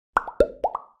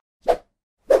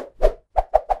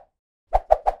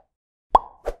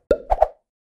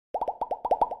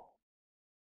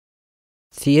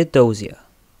Theodosia.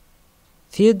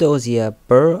 Theodosia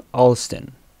Burr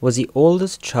Alston was the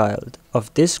oldest child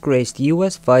of disgraced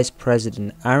U.S. Vice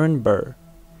President Aaron Burr.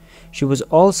 She was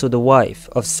also the wife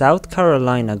of South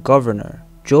Carolina Governor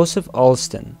Joseph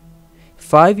Alston.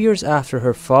 5 years after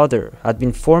her father had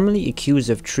been formally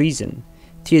accused of treason,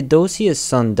 Theodosia's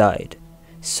son died.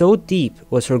 So deep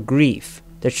was her grief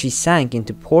that she sank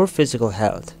into poor physical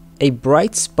health. A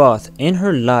bright spot in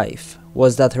her life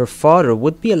was that her father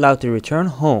would be allowed to return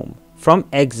home from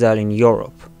exile in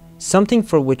Europe, something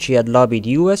for which she had lobbied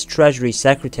U.S. Treasury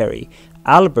Secretary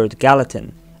Albert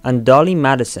Gallatin and Dolly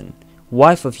Madison,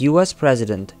 wife of U.S.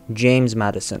 President James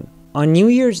Madison. On New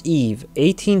Year's Eve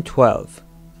 1812,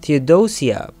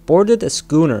 Theodosia boarded a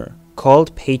schooner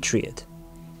called Patriot.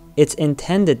 Its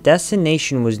intended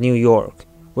destination was New York,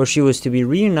 where she was to be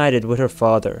reunited with her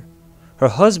father. Her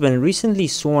husband, recently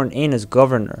sworn in as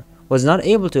governor, was not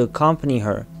able to accompany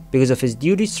her because of his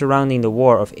duties surrounding the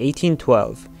War of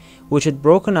 1812, which had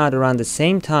broken out around the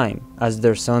same time as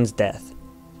their son's death.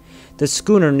 The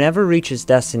schooner never reached its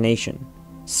destination.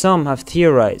 Some have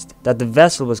theorized that the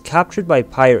vessel was captured by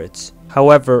pirates.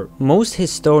 However, most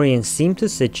historians seem to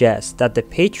suggest that the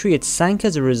Patriot sank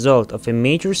as a result of a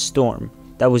major storm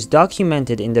that was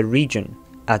documented in the region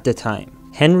at the time.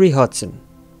 Henry Hudson.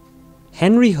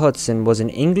 Henry Hudson was an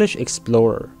English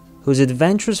explorer whose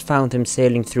adventures found him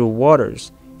sailing through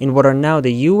waters in what are now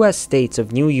the US states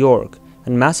of New York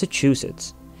and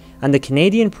Massachusetts, and the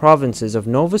Canadian provinces of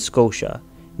Nova Scotia,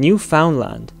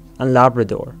 Newfoundland, and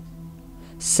Labrador.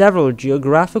 Several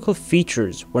geographical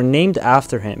features were named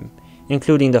after him,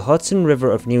 including the Hudson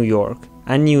River of New York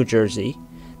and New Jersey,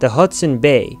 the Hudson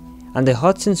Bay, and the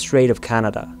Hudson Strait of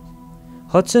Canada.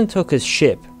 Hudson took his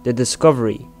ship, the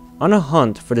Discovery, on a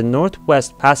hunt for the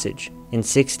Northwest Passage in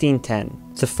 1610.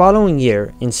 The following year,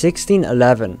 in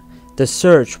 1611, the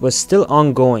search was still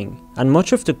ongoing, and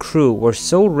much of the crew were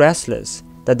so restless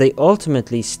that they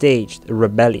ultimately staged a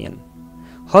rebellion.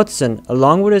 Hudson,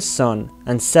 along with his son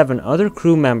and 7 other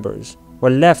crew members, were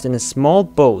left in a small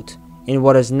boat in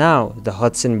what is now the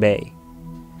Hudson Bay.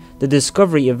 The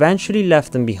Discovery eventually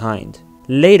left them behind.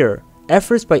 Later,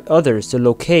 efforts by others to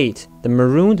locate the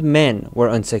marooned men were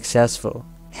unsuccessful.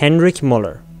 Heinrich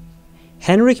Müller.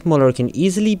 Heinrich Müller can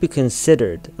easily be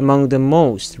considered among the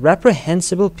most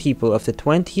reprehensible people of the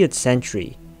 20th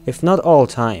century, if not all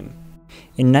time.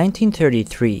 In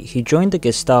 1933, he joined the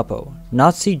Gestapo,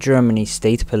 Nazi Germany's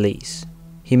state police.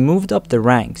 He moved up the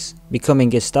ranks,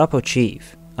 becoming Gestapo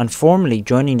chief, and formally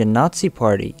joining the Nazi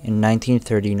Party in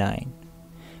 1939.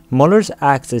 Müller's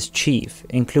acts as chief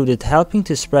included helping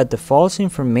to spread the false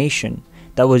information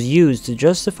that was used to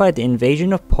justify the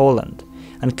invasion of Poland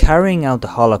and carrying out the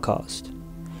Holocaust.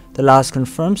 The last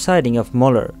confirmed sighting of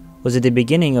Müller was at the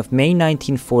beginning of May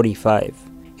 1945.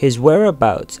 His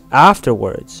whereabouts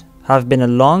afterwards have been a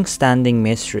long-standing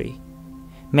mystery.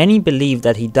 Many believe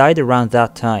that he died around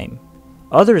that time.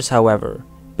 Others, however,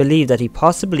 believe that he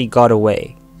possibly got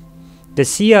away. The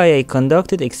CIA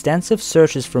conducted extensive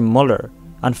searches for Müller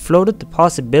and floated the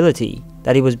possibility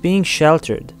that he was being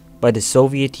sheltered by the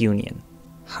Soviet Union.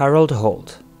 Harold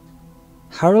Holt.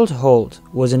 Harold Holt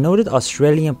was a noted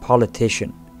Australian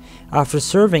politician. After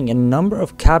serving in a number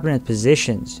of cabinet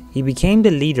positions, he became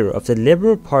the leader of the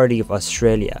Liberal Party of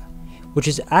Australia, which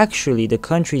is actually the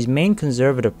country's main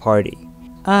conservative party.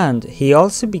 And he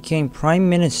also became Prime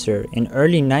Minister in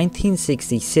early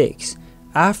 1966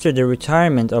 after the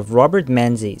retirement of Robert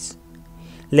Menzies.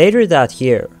 Later that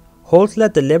year, Holt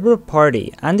led the Liberal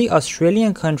Party and the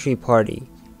Australian Country Party,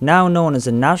 now known as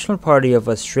the National Party of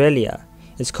Australia,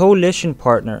 its coalition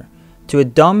partner, to a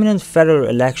dominant federal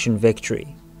election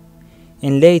victory.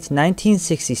 In late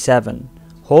 1967,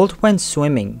 Holt went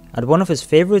swimming at one of his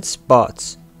favourite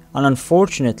spots, and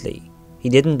unfortunately, he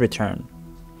didn't return.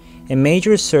 A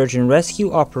major search and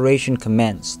rescue operation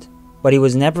commenced, but he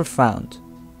was never found.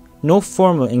 No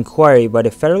formal inquiry by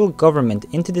the federal government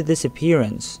into the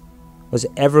disappearance was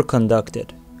ever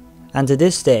conducted, and to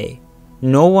this day,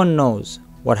 no one knows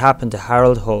what happened to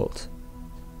Harold Holt.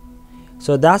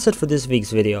 So that's it for this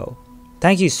week's video.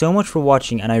 Thank you so much for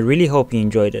watching, and I really hope you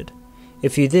enjoyed it.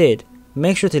 If you did,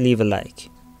 make sure to leave a like.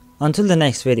 Until the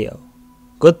next video,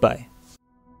 goodbye.